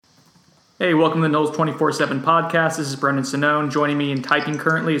Hey, welcome to the Noles 24/7 podcast. This is Brendan Sonnone. Joining me and typing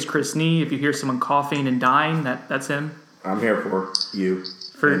currently is Chris Nee. If you hear someone coughing and dying, that's him. I'm here for you.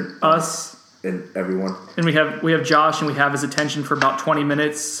 For us. And everyone. And we have Josh, and we have his attention for about 20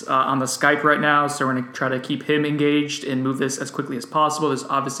 minutes on the Skype right now, so we're going to try to keep him engaged and move this as quickly as possible. There's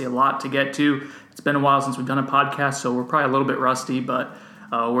obviously a lot to get to. It's been a while since we've done a podcast, so we're probably a little bit rusty, but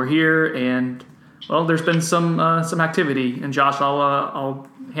we're here, and, well, there's been some activity. And Josh, I'll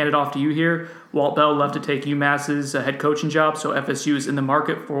hand it off to you here. Walt Bell left to take UMass's head coaching job, so FSU is in the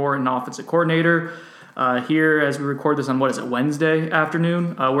market for an offensive coordinator. Here, as we record this on, Wednesday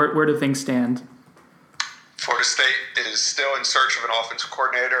afternoon, where do things stand? Florida State is still in search of an offensive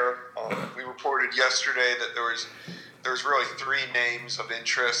coordinator. We reported yesterday that there was really three names of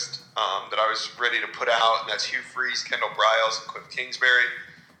interest that I was ready to put out, and that's Hugh Freeze, Kendall Briles, and Cliff Kingsbury.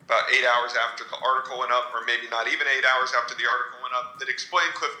 About 8 hours after the article went up, or maybe not even 8 hours after the article went up, that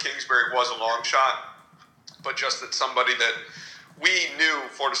explained Cliff Kingsbury was a long shot, but just that somebody that we knew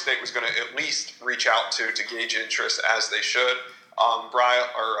Florida State was going to at least reach out to gauge interest, as they should.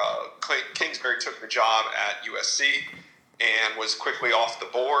 Kingsbury took the job at USC and was quickly off the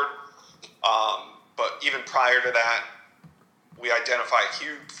board. But even prior to that, we identified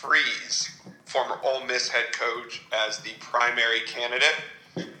Hugh Freeze, former Ole Miss head coach, as the primary candidate.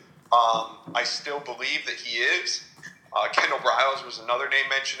 I still believe that he is. Kendall Briles was another name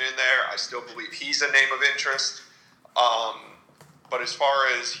mentioned in there. I still believe he's a name of interest. But as far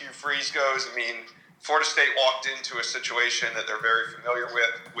as Hugh Freeze goes, I mean, Florida State walked into a situation that they're very familiar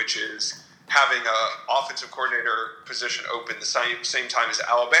with, which is having an offensive coordinator position open the same time as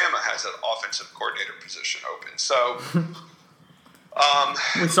Alabama has an offensive coordinator position open. So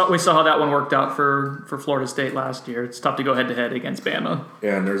we saw how that one worked out for Florida State last year. It's tough to go head-to-head against Bama.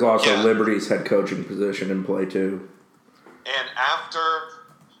 Yeah, and there's also Liberty's head coaching position in play, too. And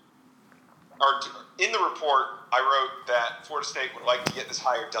in the report, I wrote that Florida State would like to get this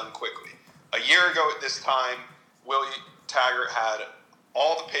hire done quickly. A year ago at this time, Willie Taggart had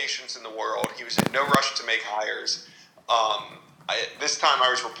all the patience in the world. He was in no rush to make hires. This time I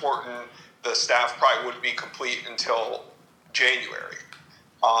was reporting the staff probably wouldn't be complete until January,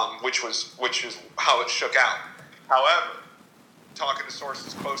 which is how it shook out. However, talking to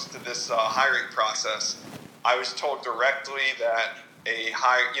sources close to this hiring process, I was told directly that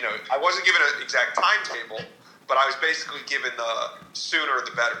I wasn't given an exact timetable, but I was basically given the sooner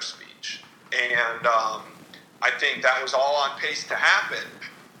the better speech. And I think that was all on pace to happen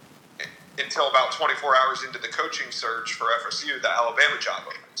until about 24 hours into the coaching search for FSU, the Alabama job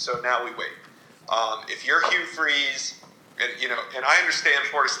opened. So now we wait. If you're Hugh Freeze, and I understand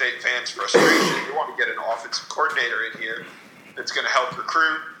Florida State fans' frustration. You want to get an offensive coordinator in here that's going to help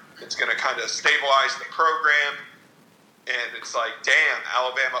recruit, that's going to kind of stabilize the program. And it's like, damn,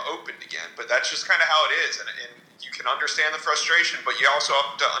 Alabama opened again. But that's just kind of how it is. And you can understand the frustration, but you also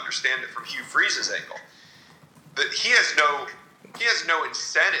have to understand it from Hugh Freeze's angle. That he has no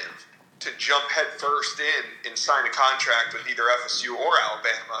incentive to jump headfirst in and sign a contract with either FSU or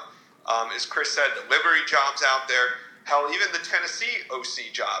Alabama. As Chris said, the Liberty job's out there. Hell, even the Tennessee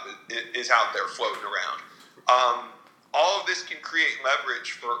OC job is out there floating around. All of this can create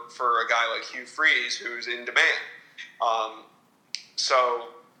leverage for a guy like Hugh Freeze, who's in demand. So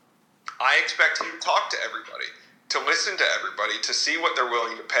I expect him to talk to everybody, to listen to everybody, to see what they're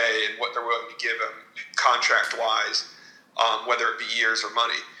willing to pay and what they're willing to give him contract-wise, whether it be years or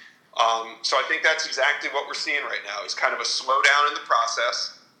money. So I think that's exactly what we're seeing right now, is kind of a slowdown in the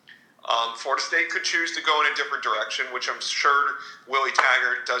process. Florida State could choose to go in a different direction, which I'm sure Willie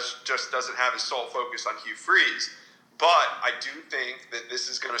Taggart doesn't have his sole focus on Hugh Freeze. But I do think that this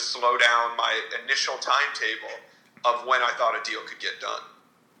is going to slow down my initial timetable of when I thought a deal could get done.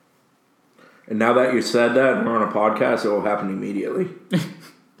 And now that you said that and we're on a podcast, it will happen immediately.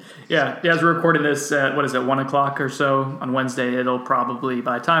 Yeah, as we're recording this at, 1 o'clock or so on Wednesday, it'll probably,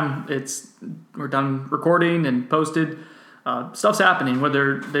 by the time we're done recording and posted, stuff's happening.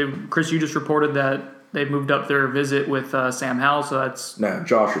 Chris, you just reported that they've moved up their visit with Sam Howell, so that's... No,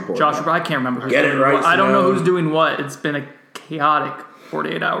 Josh reported. I can't remember who's Get it right. I don't know who's doing what. It's been a chaotic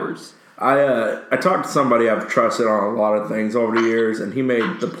 48 hours. I talked to somebody I've trusted on a lot of things over the years, and he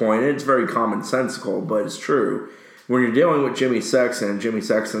made the point, and it's very commonsensical, but it's true. When you're dealing with Jimmy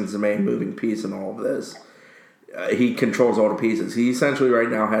Sexton's the main moving piece in all of this. He controls all the pieces. He essentially right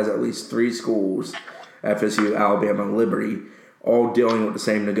now has at least 3 schools, FSU, Alabama, and Liberty, all dealing with the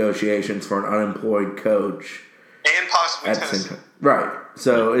same negotiations for an unemployed coach. And possibly Tennessee. Right.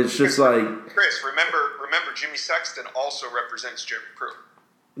 So it's just like... Chris, remember Jimmy Sexton also represents Jeremy Pruitt.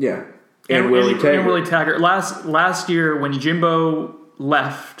 Yeah. And Willie Taggart. Last year when Jimbo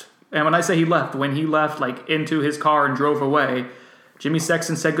left And when I say he left, when he left like into his car and drove away, Jimmy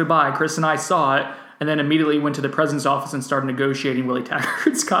Sexton said goodbye. Chris and I saw it, and then immediately went to the president's office and started negotiating Willie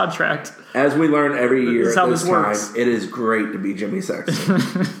Taggart's contract. As we learn every year This is at how this this time, works. it is great to be Jimmy Sexton.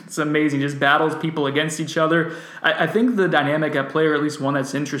 It's amazing. Just battles people against each other. I think the dynamic at play, or at least one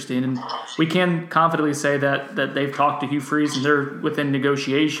that's interesting, and we can confidently say that they've talked to Hugh Freeze and they're within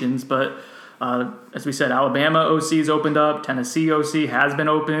negotiations, but as we said, Alabama OC's opened up, Tennessee OC has been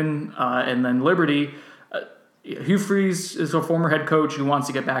open, and then Liberty. Hugh Freeze is a former head coach who wants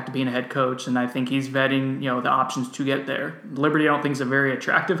to get back to being a head coach, and I think he's vetting, the options to get there. Liberty, I don't think is a very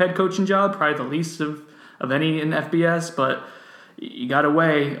attractive head coaching job, probably the least of any in FBS, but you got to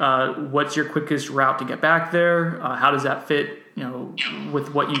weigh what's your quickest route to get back there. How does that fit,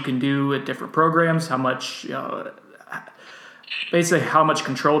 with what you can do at different programs? How much, basically, how much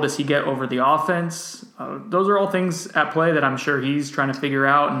control does he get over the offense? Those are all things at play that I'm sure he's trying to figure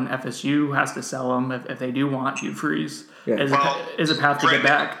out, and FSU has to sell him if they do want Hugh Freeze as a path to get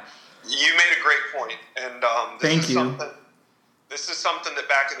back. You made a great point, and Thank you. This is something that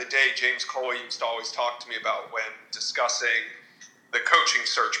back in the day, James Coley used to always talk to me about when discussing the coaching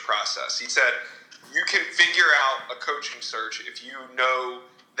search process. He said, you can figure out a coaching search if you know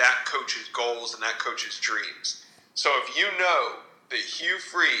that coach's goals and that coach's dreams. So if you know that Hugh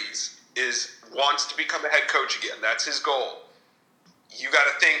Freeze wants to become a head coach again, that's his goal, you got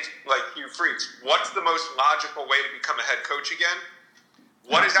to think like Hugh Freeze. What's the most logical way to become a head coach again?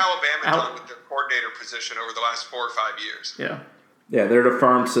 What has Alabama done with their coordinator position over the last 4 or 5 years? Yeah, they're the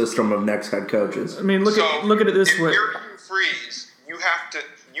farm system of next head coaches. I mean, look at it this way. If you're Hugh Freeze, you have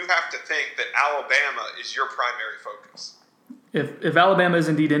to think that Alabama is your primary focus. If Alabama is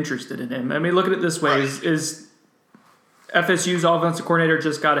indeed interested in him, I mean, look at it this way: Right. is FSU's offensive coordinator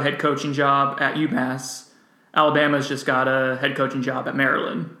just got a head coaching job at UMass? Alabama's just got a head coaching job at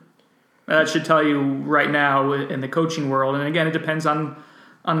Maryland. That should tell you right now in the coaching world. And again, it depends on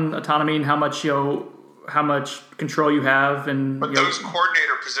autonomy and how much control you have. But those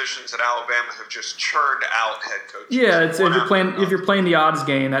coordinator positions at Alabama have just churned out head coaches. Yeah, if you're playing the odds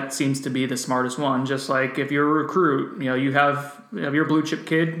game, that seems to be the smartest one. Just like if you're a recruit, you have your blue chip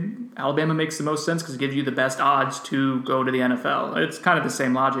kid. Alabama makes the most sense because it gives you the best odds to go to the NFL. It's kind of the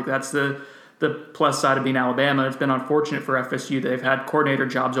same logic. That's the plus side of being Alabama. It's been unfortunate for FSU that they've had coordinator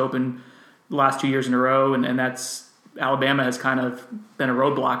jobs open the last 2 years in a row, and that's Alabama has kind of been a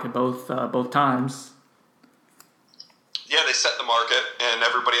roadblock at both times. Yeah, they set the market, and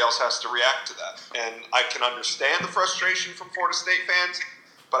everybody else has to react to that. And I can understand the frustration from Florida State fans,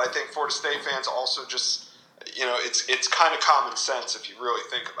 but I think Florida State fans also just, it's kind of common sense if you really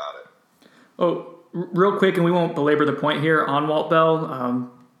think about it. Oh, real quick, and we won't belabor the point here on Walt Bell.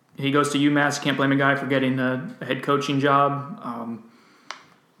 He goes to UMass. You can't blame a guy for getting a head coaching job.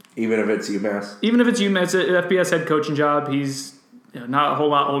 Even if it's UMass? Even if it's UMass, it's an FBS head coaching job. He's not a whole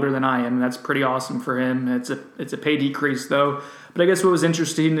lot older than I am, and that's pretty awesome for him. It's a pay decrease, though. But I guess what was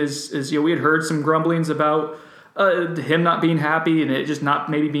interesting is we had heard some grumblings about him not being happy and it just not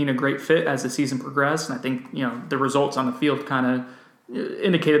maybe being a great fit as the season progressed. And I think the results on the field kind of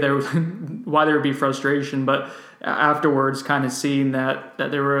indicated there why there would be frustration. But afterwards, kind of seeing that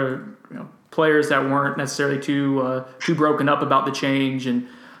there were players that weren't necessarily too broken up about the change, and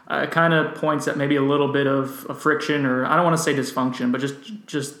kind of points at maybe a little bit of friction, or I don't want to say dysfunction, but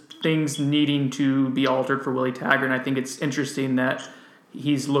just things needing to be altered for Willie Taggart. And I think it's interesting that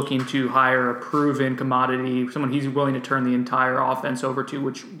he's looking to hire a proven commodity, someone he's willing to turn the entire offense over to,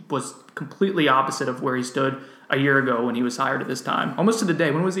 which was completely opposite of where he stood a year ago when he was hired at this time. Almost to the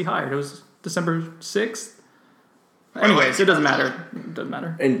day. When was he hired? It was December 6th? Anyways, it doesn't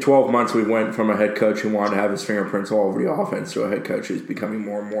matter. In 12 months, we went from a head coach who wanted to have his fingerprints all over the offense to a head coach who's becoming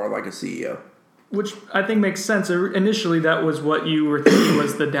more and more like a CEO. Which I think makes sense. Initially, that was what you were thinking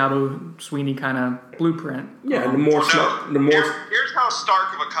was the Dabo Sweeney kind of blueprint. Yeah, Here's how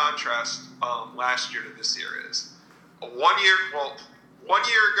stark of a contrast last year to this year is. 1 year ago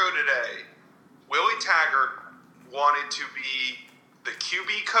today, Willie Taggart wanted to be the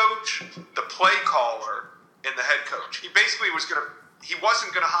QB coach, the play caller, and the head coach. He basically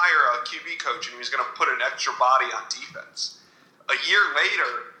wasn't going to hire a QB coach, and he was going to put an extra body on defense. A year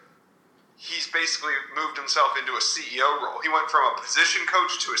later, he's basically moved himself into a CEO role. He went from a position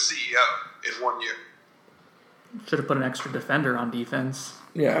coach to a CEO in 1 year. Should have put an extra defender on defense.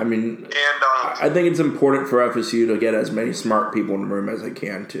 Yeah, I mean, I think it's important for FSU to get as many smart people in the room as they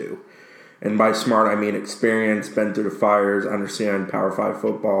can, too. And by smart, I mean experience, been through the fires, understand Power 5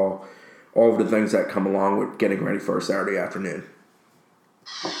 football, all of the things that come along with getting ready for a Saturday afternoon.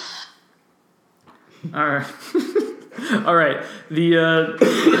 All right. All right. I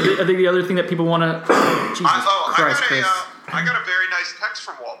think the other thing that people want to. I got a very nice text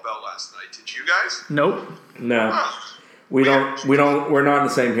from Walt Bell last night. Did you guys? Nope. No. We're not in the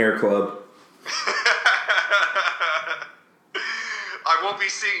same hair club. I won't be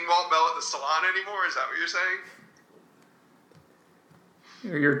seeing Walt Bell at the salon anymore. Is that what you're saying?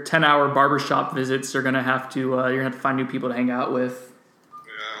 Your 10-hour barbershop visits are gonna have to. You're gonna have to find new people to hang out with.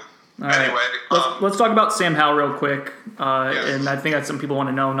 Yeah. All anyway, right. Let's talk about Sam Howell real quick. Yes. And I think that some people want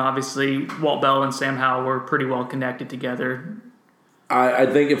to know. And obviously, Walt Bell and Sam Howell were pretty well connected together. I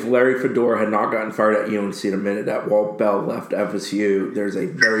think if Larry Fedora had not gotten fired at UNC the minute that Walt Bell left FSU, there's a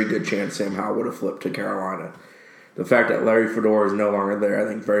very good chance Sam Howell would have flipped to Carolina. The fact that Larry Fedora is no longer there, I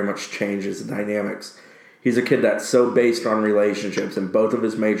think, very much changes the dynamics. He's a kid that's so based on relationships, and both of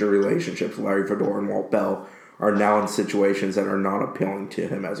his major relationships, Larry Fedora and Walt Bell, are now in situations that are not appealing to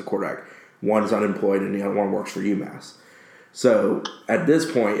him as a quarterback. One's unemployed and the other one works for UMass. So at this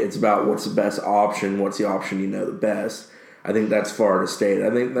point, it's about what's the best option, what's the option you know the best. I think that's Florida State. I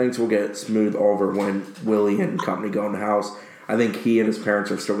think things will get smooth over when Willie and company go in the house. I think he and his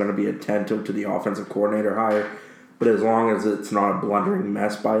parents are still going to be attentive to the offensive coordinator hire. But as long as it's not a blundering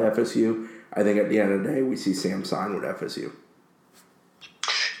mess by FSU, I think at the end of the day, we see Sam sign with FSU.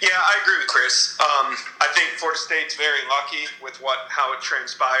 Yeah, I agree with Chris. I think Florida State's very lucky with how it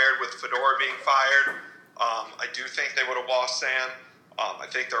transpired with Fedora being fired. I do think they would have lost Sam. I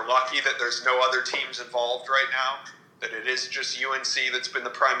think they're lucky that there's no other teams involved right now, that it is just UNC that's been the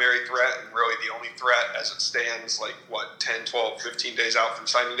primary threat and really the only threat as it stands, 10, 12, 15 days out from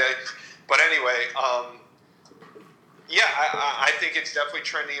signing day. But anyway, I think it's definitely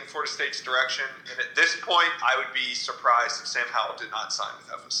trending in Florida State's direction. And at this point, I would be surprised if Sam Howell did not sign with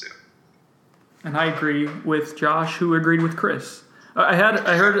FSU. And I agree with Josh, who agreed with Chris. I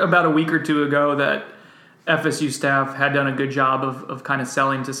heard about a week or two ago that FSU staff had done a good job of kind of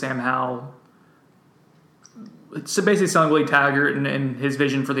selling to Sam Howell. It's basically selling Willie Taggart and his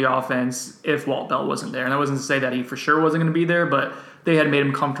vision for the offense if Walt Bell wasn't there. And that wasn't to say that he for sure wasn't going to be there, but they had made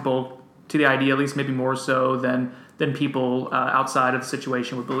him comfortable to the idea, at least maybe more so than people outside of the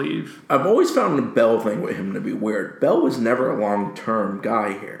situation would believe. I've always found the Bell thing with him to be weird. Bell was never a long-term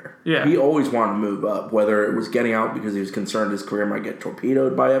guy here. Yeah. He always wanted to move up, whether it was getting out because he was concerned his career might get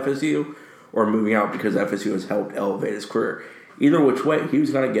torpedoed by FSU or moving out because FSU has helped elevate his career. Either which way, he was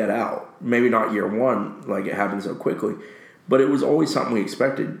going to get out. Maybe not year one, like it happened so quickly. But it was always something we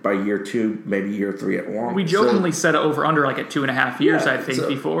expected by year 2, maybe year 3 at long. We jokingly set it over under at 2.5 years, I think,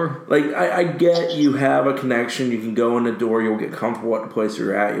 before. I get you have a connection. You can go in the door. You'll get comfortable at the place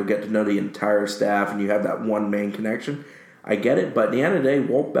you're at. You'll get to know the entire staff, and you have that one main connection. I get it. But at the end of the day,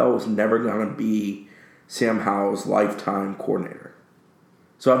 Walt Bell was never going to be Sam Howell's lifetime coordinator.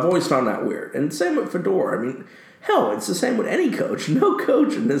 So I've always found that weird. And same with Fedora. I mean, hell, it's the same with any coach. No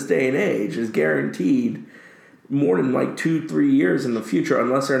coach in this day and age is guaranteed more than 2-3 years in the future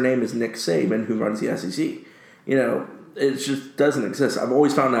unless their name is Nick Saban, who runs the SEC. It just doesn't exist. I've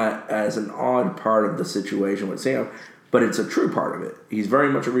always found that as an odd part of the situation with Sam, but it's a true part of it. He's very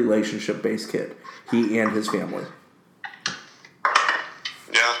much a relationship-based kid, he and his family.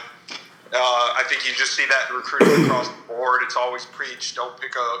 Yeah. I think you just see that in recruiting across the board. It's always preached, don't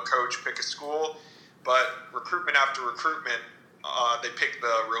pick a coach, pick a school. But recruitment after recruitment, they pick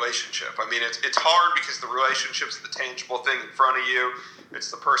the relationship. I mean, it's hard because the relationship's the tangible thing in front of you.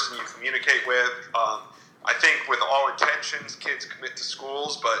 It's the person you communicate with. I think with all intentions, kids commit to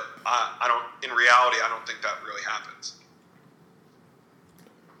schools, but in reality, I don't think that really happens.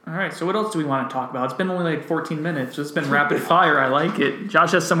 All right, so what else do we want to talk about? It's been only 14 minutes. It's been rapid fire. I like it.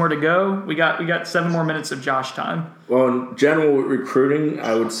 Josh has somewhere to go. We got 7 more minutes of Josh time. Well, in general with recruiting,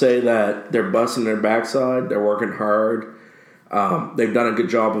 I would say that they're busting their backside. They're working hard. They've done a good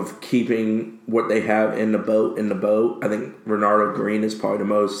job of keeping what they have in the boat. I think Renardo Green is probably the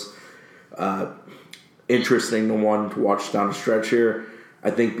most interesting one to watch down the stretch here.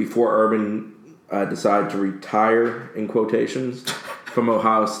 I think before Urban decided to retire, in quotations, from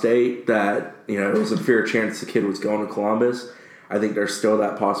Ohio State, that it was a fair chance the kid was going to Columbus. I think there's still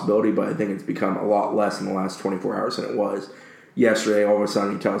that possibility, but I think it's become a lot less in the last 24 hours than it was. Yesterday, all of a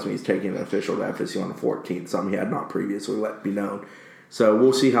sudden, he tells me he's taking an official to FSU on the 14th, something he had not previously let be known. So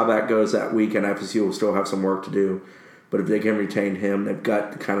we'll see how that goes that week, and FSU will still have some work to do. But if they can retain him, they've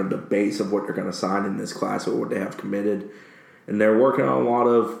got kind of the base of what they're going to sign in this class with what they have committed. And they're working on a lot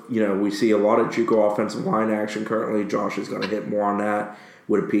of, we see a lot of JUCO offensive line action currently. Josh is going to hit more on that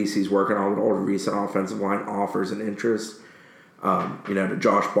with a piece he's working on with all the recent offensive line offers and interest. The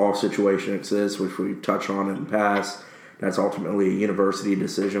Josh Ball situation exists, which we've touched on in the past. That's ultimately a university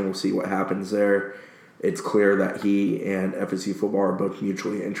decision. We'll see what happens there. It's clear that he and FSU football are both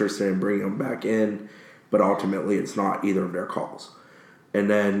mutually interested in bringing him back in, but ultimately it's not either of their calls. And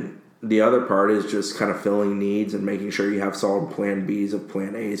then the other part is just kind of filling needs and making sure you have solid plan Bs if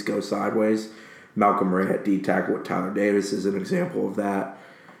plan As go sideways. Malcolm Ray at D-tackle with Tyler Davis is an example of that.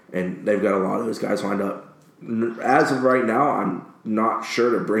 And they've got a lot of those guys lined up. As of right now, I'm not sure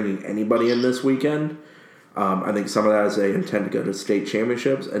they're bringing anybody in this weekend. I think some of that is they intend to go to state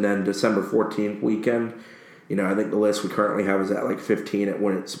championships. And then December 14th weekend, I think the list we currently have is at like 15. It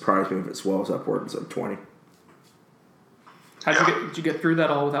wouldn't surprise me if it swells upwards of 20. Did you get through that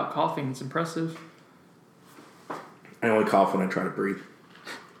all without coughing? It's impressive. I only cough when I try to breathe.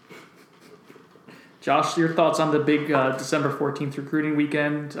 Josh, your thoughts on the big December 14th recruiting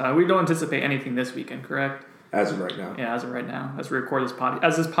weekend? We don't anticipate anything this weekend, correct? As of right now. Yeah, as of right now. As we record this podcast.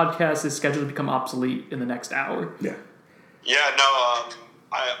 As this podcast is scheduled to become obsolete in the next hour. Yeah. Yeah, no,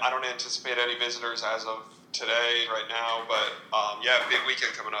 I don't anticipate any visitors as of today, right now, but big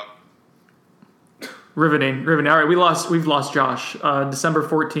weekend coming up. Riveting. All right, we've lost Josh. December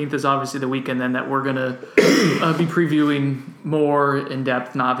 14th is obviously the weekend then that we're gonna be previewing more in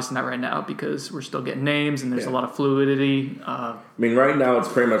depth. Not obviously not right now because we're still getting names and there's a lot of fluidity. Right now it's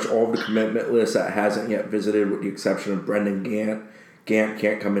pretty much all of the commitment list that hasn't yet visited, with the exception of Brendan Gant. Gant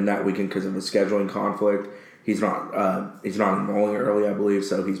can't come in that weekend because of a scheduling conflict. He's not enrolling early, I believe,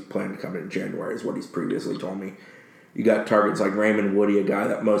 so he's planning to come in January, is what he's previously told me. You got targets like Raymond Woody, a guy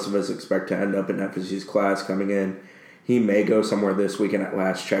that most of us expect to end up in FSU's class, coming in. He may go somewhere this weekend at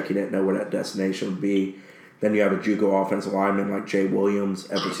last check. He didn't know where that destination would be. Then you have a JUCO offensive lineman like Jay Williams.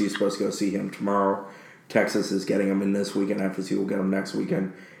 FSU is supposed to go see him tomorrow. Texas is getting him in this weekend. FSU will get him next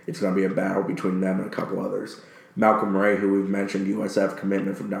weekend. It's going to be a battle between them and a couple others. Malcolm Ray, who we've mentioned, USF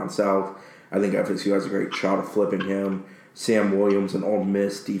commitment from down south. I think FSU has a great shot of flipping him. Sam Williams, an Ole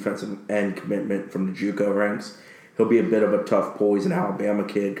Miss defensive end commitment from the JUCO ranks. He'll be a bit of a tough pull. He's an Alabama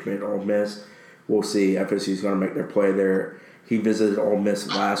kid committed to Ole Miss. We'll see. FSU's going to make their play there. He visited Ole Miss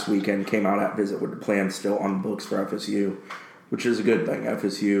last weekend, came out that visit with the plan still on the books for FSU, which is a good thing.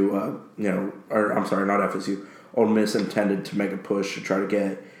 FSU, not FSU. Ole Miss intended to make a push to try to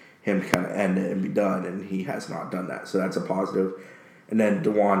get him to kind of end it and be done, and he has not done that. So that's a positive. And then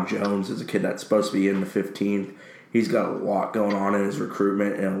DeJuan Jones is a kid that's supposed to be in the 15th. He's got a lot going on in his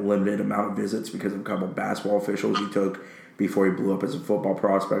recruitment and a limited amount of visits because of a couple of basketball officials he took before he blew up as a football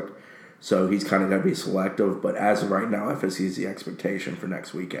prospect. So he's kind of got to be selective. But as of right now, FSU is the expectation for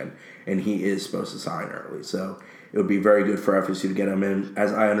next weekend, and he is supposed to sign early. So it would be very good for FSU to get him in.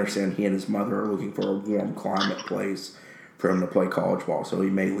 As I understand, he and his mother are looking for a warm climate place for him to play college ball. So he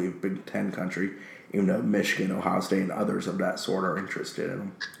may leave Big Ten country, even though Michigan, Ohio State, and others of that sort are interested in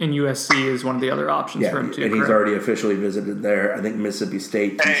him. And USC is one of the other options for him, too. And he's already officially visited there. I think Mississippi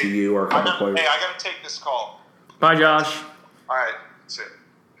State, TCU are a couple players. Hey, I got to take this call. Bye, Josh. All right, that's it.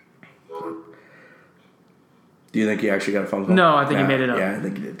 Do you think he actually got a phone call? No, I think he made it up. Yeah, I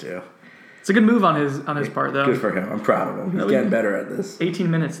think he did, too. It's a good move on his part, though. Good for him. I'm proud of him. He's getting better at this.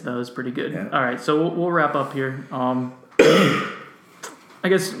 18 minutes, though, is pretty good. Yeah. All right, so we'll wrap up here. I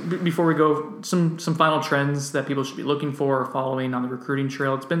guess before we go, some final trends that people should be looking for or following on the recruiting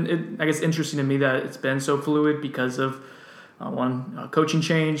trail. It's been, interesting to me that it's been so fluid because of coaching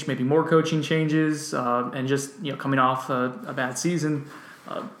change, maybe more coaching changes, and just coming off a bad season.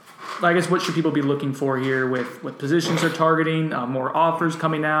 I guess what should people be looking for here with what positions they're targeting, more offers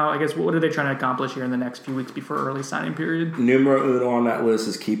coming out? I guess what are they trying to accomplish here in the next few weeks before early signing period? Numero uno on that list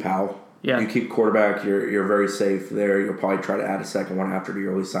is keep Howell. Yeah. You keep quarterback, you're very safe there. You'll probably try to add a second one after the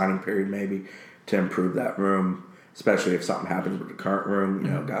early signing period maybe to improve that room, especially if something happens with the current room.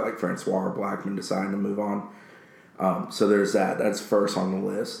 A guy like Francois or Blackman deciding to move on. So there's that. That's first on the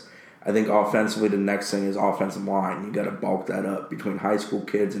list. I think offensively the next thing is offensive line. You got to bulk that up between high school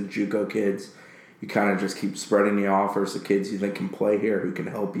kids and JUCO kids. You kind of just keep spreading the offers to kids you think can play here, who can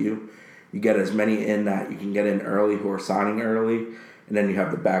help you. You get as many in that you can get in early who are signing early. And then you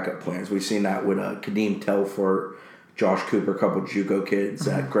have the backup plans. We've seen that with Kadeem Telfort, Josh Cooper, a couple of JUCO kids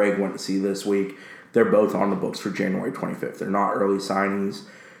that Greg went to see this week. They're both on the books for January 25th. They're not early signings.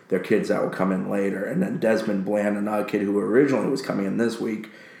 They're kids that will come in later. And then Desmond Bland, another kid who originally was coming in this week,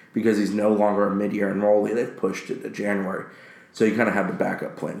 because he's no longer a mid-year enrollee, they've pushed it to January. So you kind of have the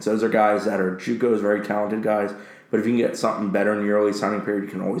backup plans. Those are guys that are JUCOs, very talented guys. But if you can get something better in the early signing period, you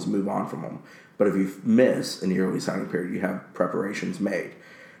can always move on from them. But if you miss in the early signing period, you have preparations made.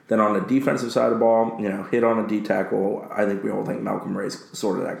 Then on the defensive side of the ball, hit on a D-tackle. I think we all think Malcolm Ray's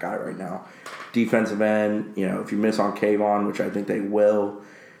sort of that guy right now. Defensive end, if you miss on Kayvon, which I think they will,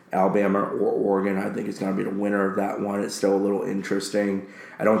 Alabama or Oregon, I think is going to be the winner of that one. It's still a little interesting.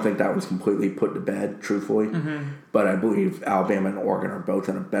 I don't think that one's completely put to bed, truthfully. But I believe Alabama and Oregon are both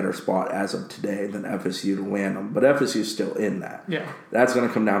in a better spot as of today than FSU to win them. But FSU's still in that. Yeah. That's going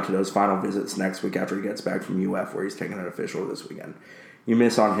to come down to those final visits next week after he gets back from UF, where he's taking an official this weekend. You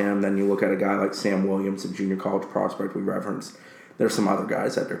miss on him, then you look at a guy like Sam Williams, a junior college prospect we referenced. There's some other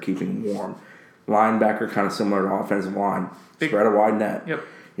guys that they're keeping warm. Linebacker, kind of similar to offensive line. Spread a wide net. Yep.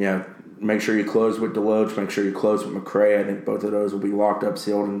 You know, make sure you close with Deloach. Make sure you close with McCray. I think both of those will be locked up,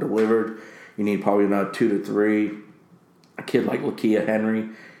 sealed, and delivered. You need probably another 2 to 3. A kid like Lakia Henry,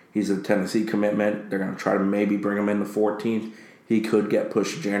 he's a Tennessee commitment. They're going to try to maybe bring him in the 14th. He could get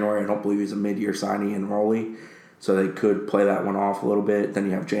pushed to January. I don't believe he's a mid-year signee enrollee. So they could play that one off a little bit. Then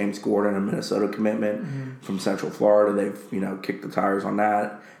you have James Gordon, a Minnesota commitment from Central Florida. They've, kicked the tires on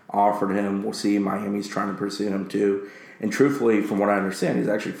that, offered him. We'll see. Miami's trying to pursue him too. And truthfully, from what I understand, he's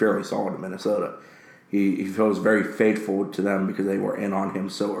actually fairly solid in Minnesota. He feels very faithful to them because they were in on him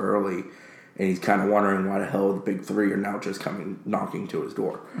so early. And he's kind of wondering why the hell the big three are now just knocking to his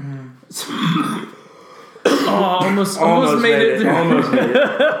door. Almost made it. Almost made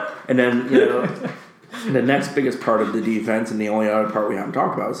it. And then, the next biggest part of the defense, and the only other part we haven't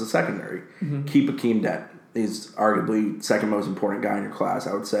talked about, is the secondary. Keep Akeem Dent. He's arguably second most important guy in your class,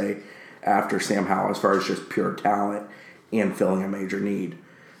 I would say, after Sam Howell, as far as just pure talent and filling a major need.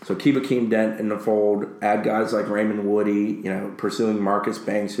 So keep Akeem Dent in the fold. Add guys like Raymond Woody, pursuing Marcus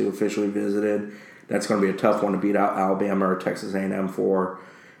Banks, who officially visited. That's going to be a tough one to beat out Alabama or Texas A&M for.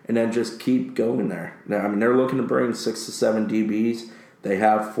 And then just keep going there. Now, they're looking to bring 6 to 7 DBs. They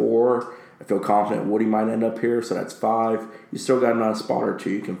have 4. I feel confident Woody might end up here, so that's 5. You still got another spot or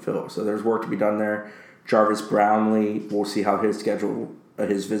 2 you can fill. So there's work to be done there. Jarvis Brownlee, we'll see how his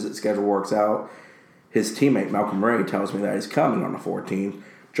visit schedule works out. His teammate, Malcolm Ray, tells me that he's coming on the 14th.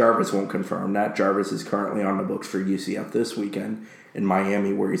 Jarvis won't confirm that. Jarvis is currently on the books for UCF this weekend in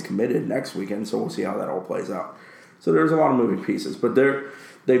Miami, where he's committed next weekend, so we'll see how that all plays out. So there's a lot of moving pieces, but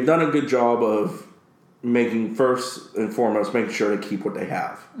they've done a good job of making sure to keep what they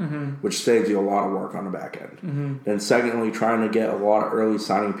have, which saves you a lot of work on the back end. Then secondly, trying to get a lot of early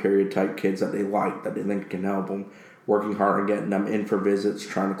signing period type kids that they like, that they think can help them, working hard on getting them in for visits,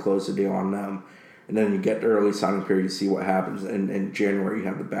 trying to close the deal on them. And then you get the early signing period, you see what happens. In January, you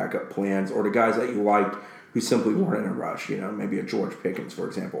have the backup plans, or the guys that you liked who simply weren't in a rush. Maybe a George Pickens, for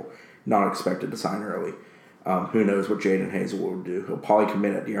example, not expected to sign early. Who knows what Jaden Hazel will do. He'll probably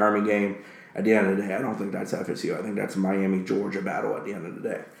commit at the Army game. At the end of the day, I don't think that's FSU. I think that's a Miami-Georgia battle at the end of the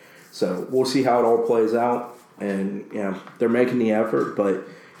day. So we'll see how it all plays out. And, they're making the effort, but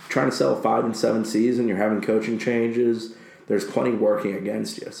trying to sell a 5-7 season, you're having coaching changes. There's plenty working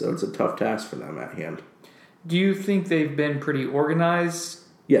against you. So it's a tough task for them at hand. Do you think they've been pretty organized?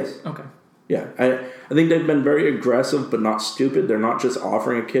 Yes. Okay. Yeah. I think they've been very aggressive, but not stupid. They're not just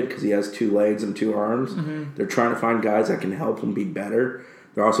offering a kid because he has 2 legs and 2 arms. They're trying to find guys that can help him be better.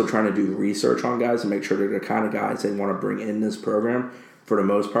 They're also trying to do research on guys and make sure they're the kind of guys they want to bring in this program. For the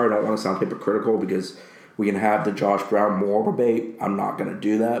most part, I don't want to sound hypocritical because we can have the Josh Brown moral debate. I'm not going to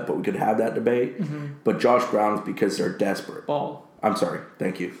do that, but we could have that debate. But Josh Brown's because they're desperate. Ball. I'm sorry.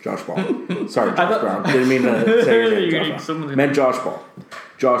 Thank you. Josh Ball. Sorry, Josh Brown. Didn't mean to say your name. Josh Ball. Meant Josh Ball.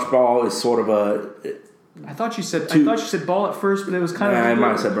 Josh Ball is sort of a... I thought you said Ball at first, but it was kind of... I might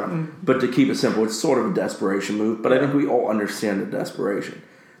have said Brown. But to keep it simple, it's sort of a desperation move. But I think we all understand the desperation.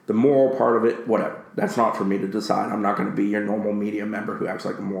 The moral part of it, whatever. That's not for me to decide. I'm not going to be your normal media member who acts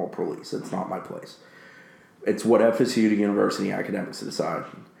like a moral police. It's not my place. It's what FSU, the university academics, decide.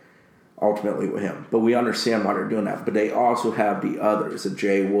 Ultimately with him. But we understand why they're doing that. But they also have the others, the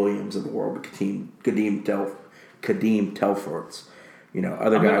Jay Williams of the world, Kadeem Telforts.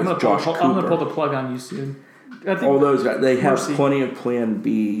 Other guys, Josh Cooper. I'm going to pull the plug on you soon. All those guys, they have plenty of plan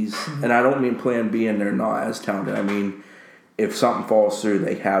Bs. And I don't mean plan B and they're not as talented. I mean, if something falls through,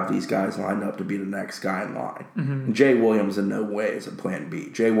 they have these guys lined up to be the next guy in line. And Jay Williams in no way is a plan B.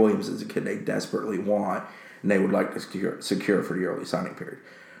 Jay Williams is a kid they desperately want and they would like to secure for the early signing period.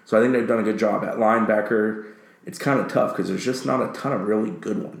 So I think they've done a good job at linebacker. It's kind of tough because there's just not a ton of really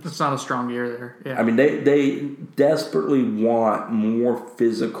good ones. It's not a strong year there. Yeah. They desperately want more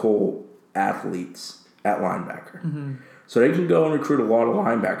physical athletes at linebacker. So they can go and recruit a lot of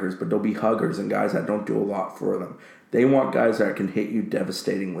linebackers, but they'll be huggers and guys that don't do a lot for them. They want guys that can hit you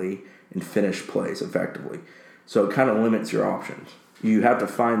devastatingly and finish plays effectively. So it kind of limits your options. You have to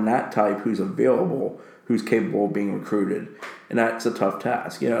find that type who's available, who's capable of being recruited. And that's a tough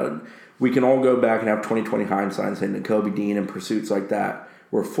task. We can all go back and have 20/20 hindsight and say Nakobe Dean and pursuits like that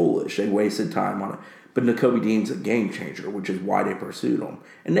were foolish. They wasted time on it. But Nakobe Dean's a game changer, which is why they pursued him.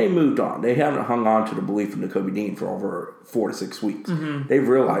 And they moved on. They haven't hung on to the belief in Nakobe Dean for over 4 to 6 weeks. Mm-hmm. They've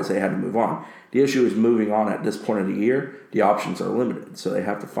realized they had to move on. The issue is moving on at this point of the year, the options are limited. So they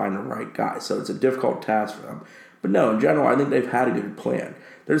have to find the right guy. So it's a difficult task for them. But no, in general, I think they've had a good plan.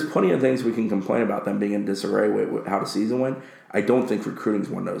 There's plenty of things we can complain about them being in disarray with how the season went. I don't think recruiting is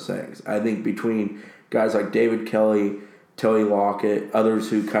one of those things. I think between guys like David Kelly, Telly Lockett, others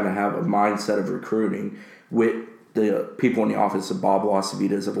who kind of have a mindset of recruiting with the people in the office of Bob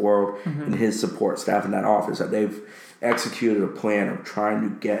Lasavitas of the world and his support staff in that office, that they've executed a plan of trying to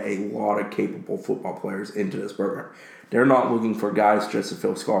get a lot of capable football players into this program. They're not looking for guys just to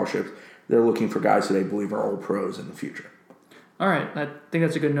fill scholarships. They're looking for guys who they believe are all pros in the future. All right. I think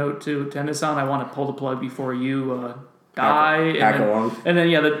that's a good note to end this on. I want to pull the plug before you die. And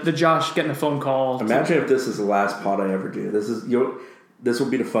then the Josh getting a phone call. Imagine if this is the last pod I ever do. This will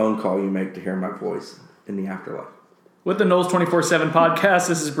be the phone call you make to hear my voice in the afterlife. With the Knowles 24/7 podcast,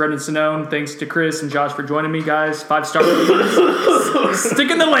 this is Brendan Sonnone. Thanks to Chris and Josh for joining me, guys. 5-star reviews.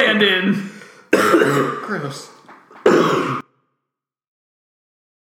 Sticking the landing. Gross.